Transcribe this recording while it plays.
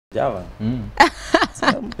Java.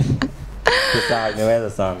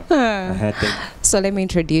 So let me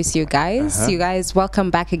introduce you guys. You guys,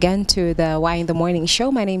 welcome back again to the Y in the Morning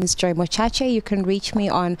show. My name is Joy Mochache. You can reach me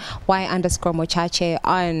on Y_Mochache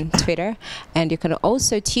on Twitter, and you can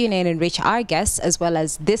also tune in and reach our guests as well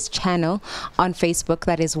as this channel on Facebook.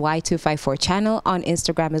 That is Y254 channel, on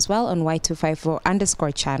Instagram as well on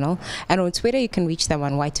Y254_ channel, and on Twitter you can reach them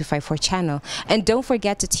on Y254 channel. And don't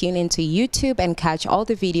forget to tune into YouTube and catch all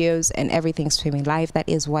the videos and everything streaming live. That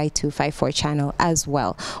is Y254 channel as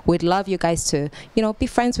well. We'd love you guys to, you know, be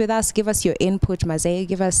friends with us, give us your input, Maze,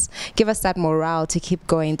 give us that morale to keep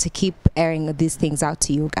going, to keep airing these things out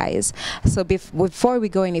to you guys. So before we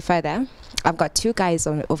go any further, I've got two guys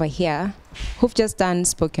over here who've just done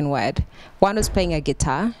spoken word. One was playing a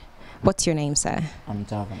guitar. What's your name, sir? I'm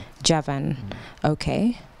Javan. Javan.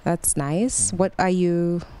 Okay, that's nice. What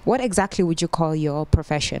exactly would you call your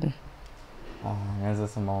profession?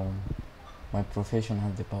 My profession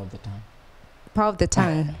has the power of the tongue. Power of the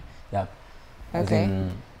tongue? Yeah. Okay.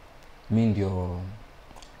 Mi ndio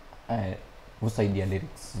usaidia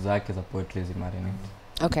lyrics zake za poetry zimarinate.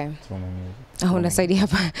 Okay. Through my music. Unasaidia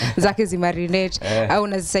hapa zake zimarinate au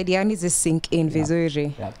unasaidia ni sink in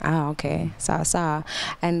vizuri. Yeah. Okay. Sawa.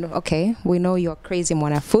 And okay, we know you're Crazy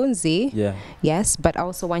Mwanafunzi. Yeah. Yes, but I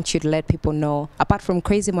also want you to let people know, apart from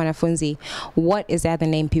Crazy Mwanafunzi, what is the other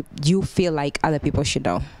name you feel like other people should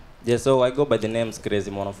know? Yeah, so I go by the names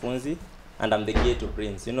Crazy Mwanafunzi, and I'm the ghetto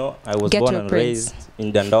prince. You know, I was Ghetto born and prince. raised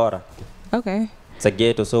in Dandora. Okay. It's a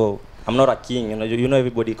ghetto, so I'm not a king. You know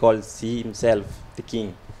everybody calls himself the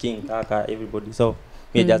king, kaka, everybody. So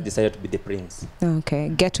we just decided to be the prince. Okay,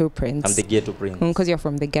 ghetto prince. I'm the ghetto prince. Because you're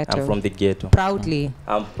from the ghetto. I'm from the ghetto. Proudly.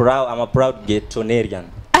 I'm a proud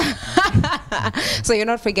ghettonarian. So you're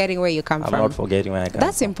not forgetting where you come from. I'm not forgetting where I come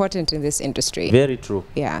That's from. important in this industry. Very true.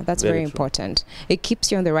 Yeah, that's Very very important. It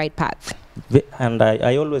keeps you on the right path. And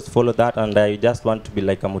I always follow that, and I just want to be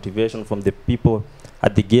like a motivation from the people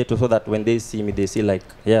at the ghetto, so that when they see me, they see like,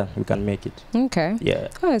 yeah, we can make it. Okay. Yeah.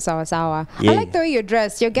 Oh, sawa. Yeah. I like the way you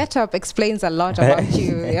dress. Your get-up explains a lot about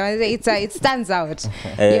you. You know, it stands out.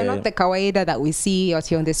 You're not the kawaida that we see out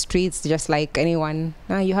here on the streets, just like anyone.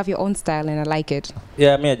 No, you have your own style, and I like it.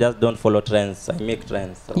 Yeah, I just don't follow trends. I make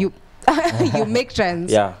trends. So. You make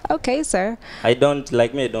trends? Yeah. Okay, sir. I don't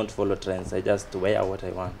follow trends. I just wear what I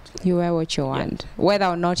want. You wear what you want, whether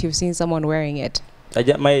or not you've seen someone wearing it. What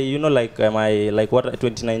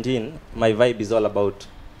 2019, my vibe is all about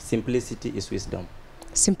simplicity is wisdom.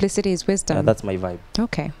 Simplicity is wisdom. Yeah, that's my vibe.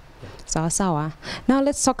 Okay. Sawa. Now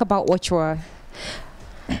let's talk about what you were.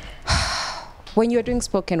 When you were doing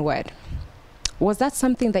spoken word, was that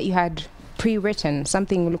something that you had pre-written,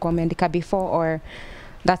 something ulikuwa umeandika before, or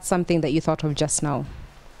that's something that you thought of just now?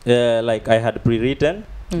 Like I had pre-written,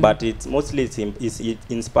 but it's mostly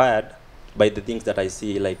inspired by the things that I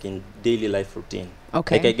see like in daily life routine.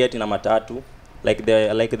 Okay. Like I get in a matatu,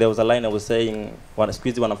 there was a line I was saying,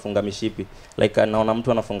 squeeze wanafunga mishipi, like naona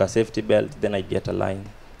mtu anafunga safety belt, then I get a line.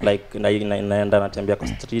 Like naenda natembea kwa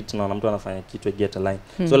street, naona mtu anafanya kitu, I get a line.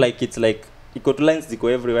 So like it's like iko lines ziko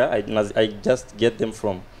everywhere. I just get them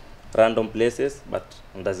from random places, but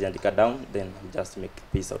ndaziandika down, then I just make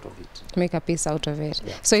a piece out of it. Make a piece out of it.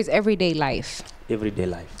 Yeah. So it's everyday life. Everyday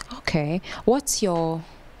life. Okay. What's your,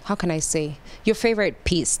 how can I say, your favorite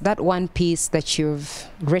piece? That one piece that you've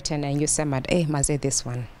written and you said, hey, Maze, this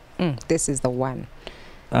one. This is the one.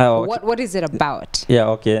 What is it about? Yeah,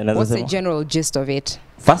 okay. What's the general gist of it?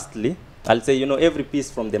 Firstly, I'll say, you know, every piece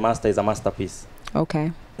from the master is a masterpiece.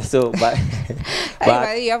 Okay. So, but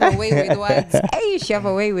you have a way with words. Hey, you have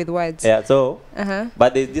a way with words. Yeah, so,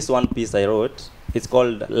 but there's this one piece I wrote. It's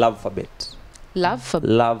called Love-phabet.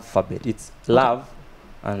 Love-phabet. It's love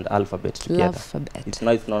and alphabet together. Love-phabet.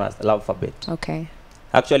 It's known as Love-phabet. Okay.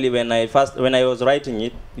 Actually, when I was writing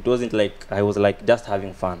it, it wasn't like I was like just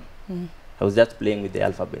having fun. I was just playing with the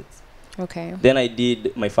alphabets. Okay. Then I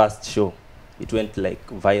did my first show. It went like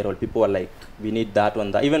viral. People were like, we need that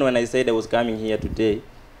one. That. Even when I said I was coming here today,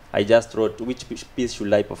 I just wrote, which piece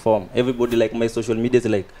should I perform? Everybody, like my social media is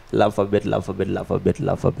like, Love-phabet.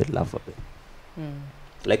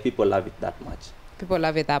 Like people love it that much. People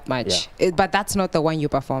love it that much. Yeah. But that's not the one you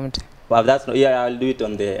performed. But that's not, yeah, I'll do it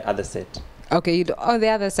on the other set. Okay, you do on the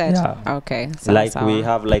other set. Yeah. Okay.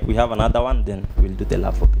 We have another one, then we'll do the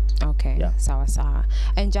Love-phabet. Okay. Yeah. Sawa.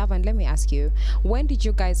 And Javan, let me ask you, when did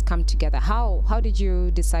you guys come together? How did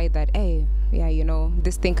you decide that, hey, yeah, you know,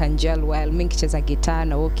 this thing can gel well, minkicheza guitar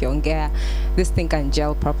na ukiongea, this thing can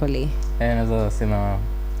gel properly? Naweza sema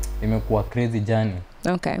imekuwa crazy journey.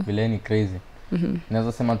 Okay. Vile ni crazy.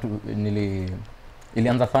 Naweza sema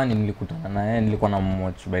ilianza fani, nilikutana na yeye, nilikuwa na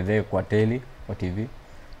watch by the way kwa tele, kwa TV.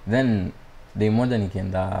 Then day moja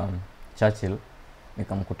nikienda Churchill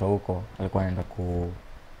nikamkuta huko, alikuwa anaenda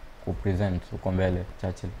ku present huko mbele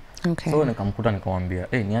Churchill. Okay. So nikamkuta nikamwambia,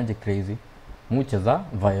 ni aje crazy, mucheza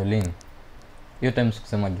violin. Hiyo time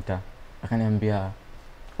sikusema guitar. Akaniambia,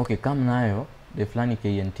 okay, kama nayo de fulani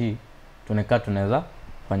KNT tunekaa tunaweza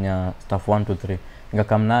fanya stuff 1 2 3.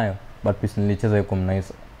 Nikakam nayo, but piece nilicheza yuko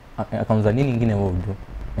mnice. Akamza nini nyingine wewe bro?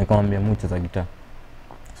 Nikamwambia mucheza guitar.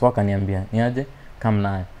 So akaniambia, ni aje kama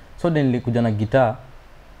nayo. So then nilikuja na guitar,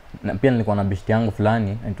 na pia nilikuwa na beshte yangu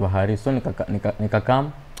fulani anaitwa Hari. So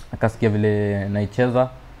nikakam akasikia vile naicheza.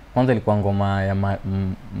 Kwanza ilikuwa ngoma ya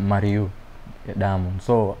Mariu ya Diamond.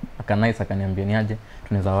 So akanice akaniambia ni aje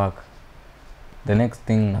tunaweza work. The next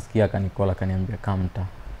thing nasikia akanikola akaniambia kamta.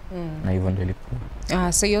 Na hivyo ndio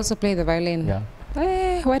ilikuwa. So you also play the violin? Yeah.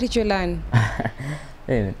 Where did you learn?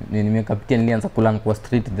 Nimekapitia, nilianza kulearn kwa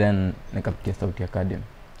street, then nikapitia Sauti Academy.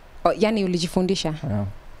 Yani ulijifundisha? Yeah.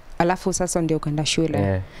 Alafu sasa ndio ukaenda shule?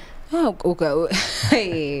 Yeah.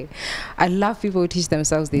 Hey, I love people who teach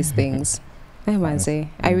themselves these things. I must say,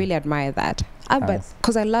 I really admire that. But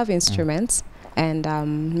because I love instruments and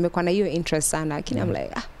nimekuwa na hiyo interest sana, lakini I'm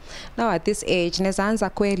like, now at this age naweza anza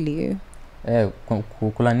kweli.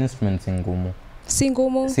 Kula instruments ngumu. Si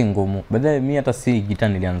ngumu? Si ngumu. But then mimi hata si guitar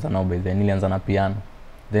nilianza nao, by then nilianza na piano.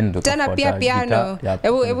 Then ndo tena pia piano.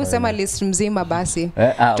 Hebu sema list mzima basi.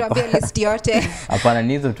 Tuambie list yote. Hapana,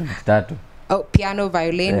 ni hizo tu tatu. Piano,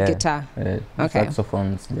 violin, guitar. Okay.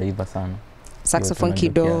 Saxophone sijaiva sana. Saxophone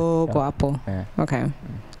kidogo hapo. Okay.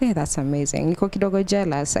 Yeah, that's amazing. Niko kidogo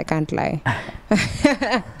jealous, I can't lie.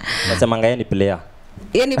 Nasema ngaya ni player.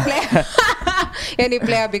 Ni player. Ni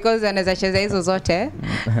player because anaweza cheza hizo zote.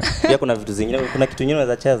 Pia kuna vitu zingine, kuna kitu kingine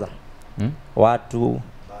unaweza cheza. Watu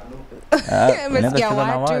Mesikia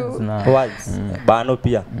watu. Words. Bano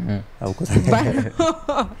pia.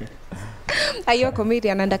 Are you a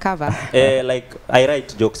comedian undercover? Like I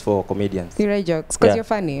write jokes for comedians. You write jokes because you're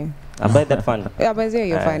funny. I'm not that funny. Yeah, but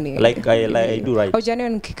you're funny. Like I do write. Oh,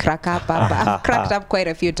 genuine crack up. I've cracked up quite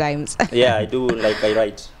a few times. Yeah, I do. Like I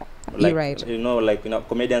write. Like, you write. You know, like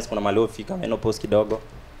comedians kuna malofi kama eno post kidogo.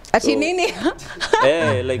 Ati nini?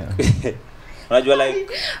 Like unajua like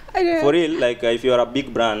for real, like if you are a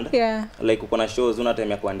big brand, like uko na shows una time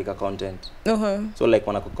ya kuandika content. So like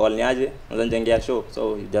wanakukall ni aje, unaweza njengea show,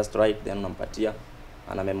 so you just write then unampatia,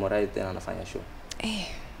 ana memorize then anafanya show.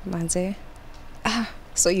 Manze.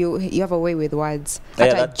 So you have a way with words.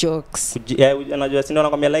 Hata jokes. Unajua si ndio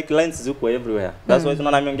nakwambia like lines ziko everywhere. That's why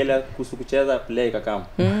tunaona miongelea kuhusu kucheza play kakam.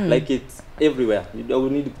 Like it's everywhere. You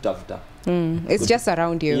don't need kutafuta. It's just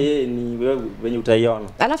around you. Yeah, ni wewe wenye utaiona.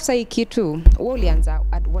 Alafu sai kitu, wewe ulianza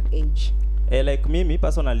at what age? Like mimi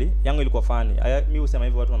personally yangu ilikuwa funny. Mimi husema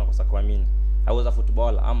hivi watu wanakosa kuamini. I was a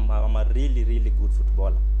footballer. I'm a really good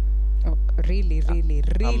footballer. Oh, really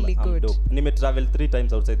good. Dope. Nime travel 3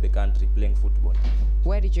 times outside the country playing football.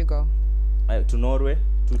 Where did you go? To Norway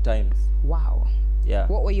 2 times. Wow.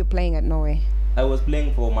 Yeah. What were you playing at Norway? I was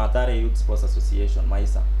playing for Matare Youth Sports Association,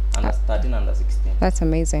 Maisa, under 13 under 16. That's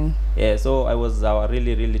amazing. Yeah, so I was a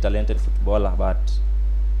really talented footballer, but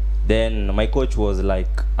then my coach was like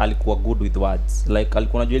alikuwa good with words. Like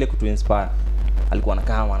alikuwa anajua ile kutu inspire. Alikuwa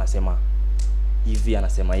anakaa anasema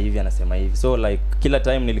hivi. So like kila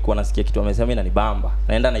time nilikuwa nasikia kitu amesema inanibamba.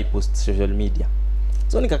 Naenda na ipost social media.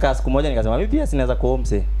 So nikakaa siku moja nikasema mimi pia sinaweza kuwa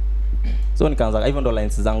mse. So nikaanza hivyo ndo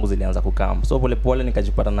lines zangu zilianza kukam. So pole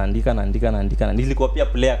nikajipata naandika. Nilikuwa pia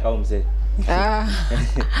player kama mse.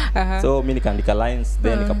 So mimi nikaandika lines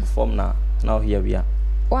then nikaperform na now here we are.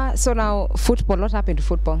 So now football, what happened to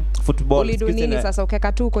football? Football. Ulidu nini sasa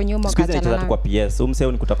ukeka tu uko nyuma ukachana na? Nicheza tu kwa PS. So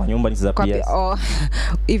mseo nikuta kwa nyumba nicheza PS.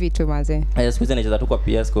 Hivi tu maze. Siku nicheza tu kwa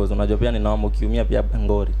PS cause unajua pia ninaomba ukiumia pia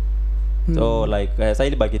ngori. So like sasa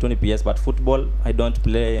ili baki tu ni PS, but football I don't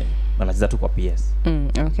play, nacheza tu kwa PS.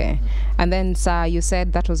 Okay. And then sir, you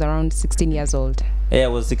said that was around 16 years old. I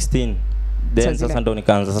was 16. Then sasa ndo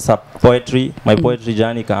nikaanza sasa poetry, my poetry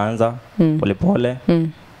journey kaanza pole.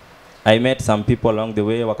 I met some people along the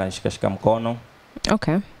way wakanishika mkono.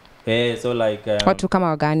 Okay. So like watu kama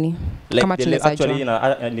wagani? Like kama tunaweza jua.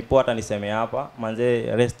 Actually nipo hata niseme hapa, manze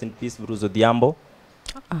rest in peace Bruzo Diambo.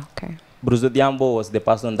 Okay. Bruzo Diambo was the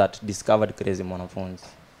person that discovered Crazy Mwanafunzi.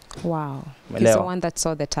 Wow. He's the one that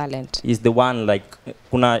saw the talent. He's the one like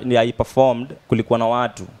I performed, kulikuwa na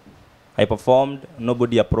watu. I performed,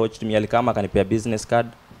 nobody approached me, alikama akanipea business card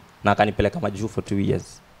na akanipeleka Majuu for 2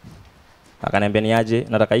 years. Akaniambia ni aje,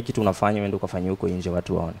 nataka hiki kitu unafanya uende ukafanye huko nje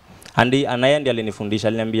watu waone. Anayendi alinifundisha,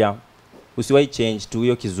 aliniambia usiwahi change tu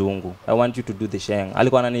hiyo kizungu. I want you to do the sheng.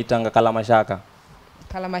 Alikuwa ananiitanga kala mashaka.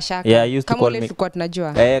 Kalamashaka. Yeah, he used to Kama call ule me. tulikuwa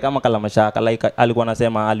tunajua. Kama Kalamashaka, like alikuwa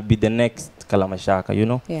anasema I'll be the next Kalamashaka, you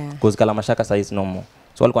know? Yeah. Because Kalamashaka size is no more.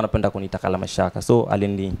 So alikuwa anapenda kuniita Kalamashaka. So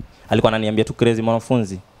alikuwa ananiambia tu crazy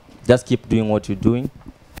mwanafunzi, just keep doing what you're doing.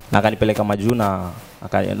 Na akanipeleka majuu na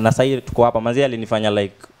sasa tuko hapa. Manzi alinifanya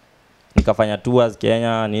like nikafanya tours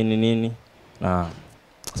Kenya nini. Na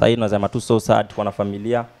sasa nasema tu so sad, tuko na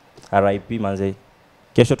familia. RIP manzi.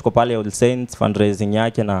 Kesho tuko pale All Saints fundraising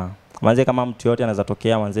yake, na manzi kama mtu yote anaweza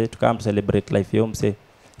tokea manzi, tukam celebrate life yo mse.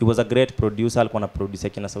 He was a great producer, alikuwa na produce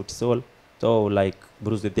kina Sauti Sol. So like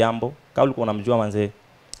Bruce Thiambo, kama ulikuwa unamjua manzi,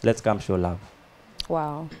 let's come show love.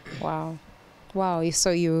 Wow,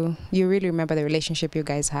 so you really remember the relationship you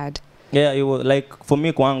guys had? Yeah, it was like for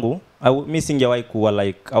me kwangu, mi singewahi kuwa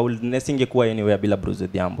like singekuwa anywhere bila Bruce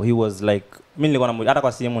Thiambo. He was like, mimi nilikuwa na hata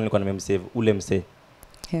kwa simu nilikuwa nimemsave ule mse.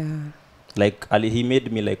 Yeah. Like he made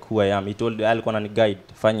me like who I am. He told alikuwa anani guide,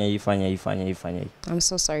 fanya hii. I'm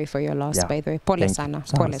so sorry for your loss, yeah. By the way. Pole sana.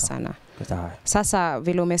 Sasa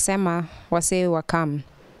vile umesema wase wakam.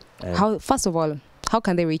 First of all, how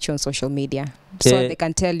can they reach you on social media? So they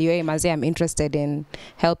can tell you, hey, Maze, I'm interested in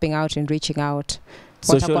helping out and reaching out.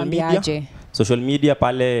 Social media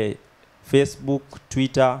pale Facebook,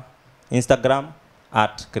 Twitter, Instagram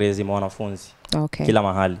 @crazy mwanafunzi. Okay. Kila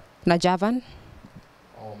mahali. Na Javan?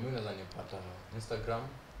 Mimi naweza nipata Instagram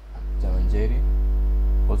 @javanjeri,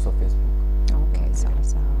 also Facebook. Okay, sawa.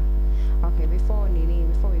 Okay, before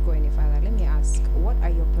we go any further, let me ask, what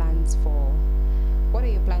are your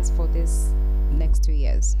plans for this next 2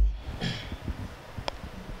 years?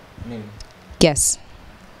 Yes.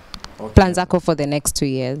 Okay. Plans zako for the next 2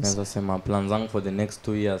 years. Naweza sema plans zangu for the next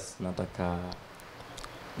 2 years, nataka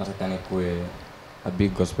nikuwe a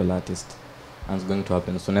big gospel artist, and it's going to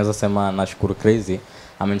happen. So naweza sema nashukuru Crazy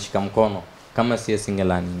amenishika mkono kama si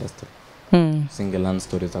single industry. Single land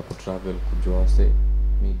stories za kutravel, kujua wase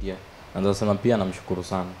media. Naweza sema pia namshukuru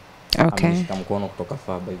sana. Okay. Amenishika mkono kutoka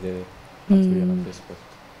far, by the way. On Facebook.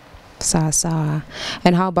 Sawa.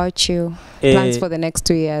 And how about you? Plans for the next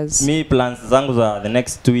 2 years? Me plans zangu za the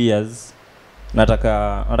next 2 years,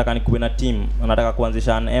 nataka nikuwe na team, nataka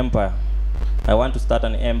kuanzisha an empire. I want to start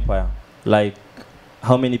an empire. Like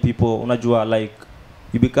how many people, unajua like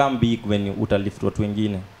you become big when you utalift watu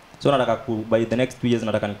wengine. So nataka by the next 2 years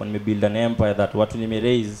nataka nikuwe build an empire that watu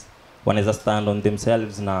raise wanaweza stand on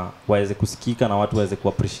themselves na waweze kusikika na watu waweze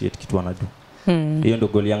kuappreciate kitu wanajua. Hiyo ndio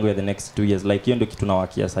goal yangu ya the next 2 years. Like hiyo ndio kitu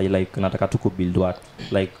nawakia sasa, like nataka tu build watu.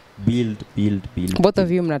 Like build. Both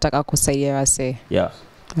of you mnataka kusaidia wase. Yeah.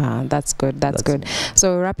 That's good.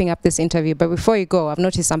 So wrapping up this interview, but before you go, I've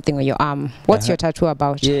noticed something on your arm. What's your tattoo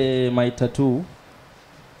about? Yeah, my tattoo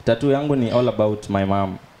yangu ni all about my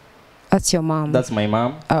mom. That's your mom? That's my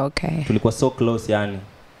mom. Oh, okay. Tulikuwa so close yani.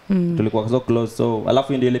 Tulikuwa so close, so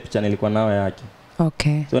alafu ndio ile picha nilikuwa nayo yake.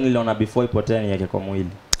 Okay. So niliona before ipotee yake kwa mwili.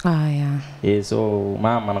 Yeah. So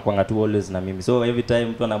mama anakuanga tu always na mimi. So every time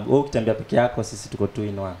mtu ukitembea peke yako, sisi tuko 2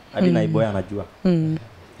 in 1. Hadi na Iboya anajua.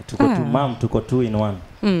 Tuko tu mom, tuko 2 in 1.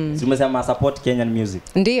 Tumesema support Kenyan music.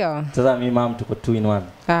 Ndio. Sasa mimi mom tuko 2 in 1.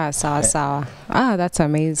 Sawa. That's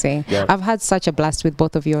amazing. Yeah. I've had such a blast with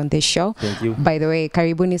both of you on this show. Thank you. By the way,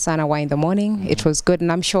 karibuni sana Y in the Morning. It was good,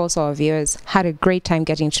 and I'm sure also our viewers had a great time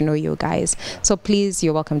getting to know you guys. So please,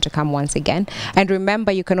 you're welcome to come once again. And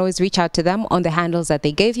remember, you can always reach out to them on the handles that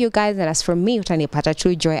they gave you guys. And as for me, utanipata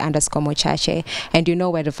Joy_Mochache, and you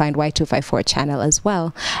know where to find Y254 channel as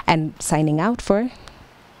well. And signing out for...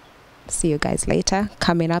 See you guys later.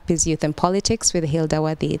 Coming up is Youth and Politics with Hilda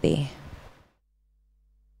Wadidi.